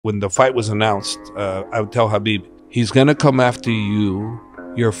When the fight was announced, I would tell Khabib, he's gonna come after you,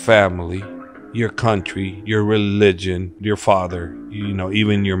 your family, your country, your religion, your father, you know,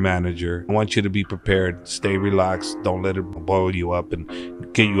 even your manager. I want you to be prepared, stay relaxed, don't let it boil you up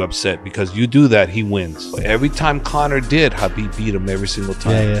and get you upset, because you do that, he wins. But every time Conor did, Khabib beat him every single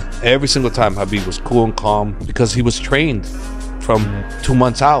time. Every single time Khabib was cool and calm, because he was trained from 2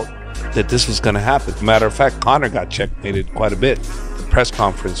 months out that this was gonna happen. Matter of fact, Conor got checkmated quite a bit. Press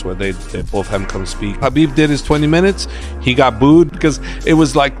conference where they both have him come speak. Khabib did his 20 minutes. He got booed because it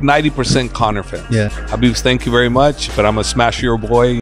was like 90% Conor fans. Khabib's, thank you very much, but I'm gonna smash your boy.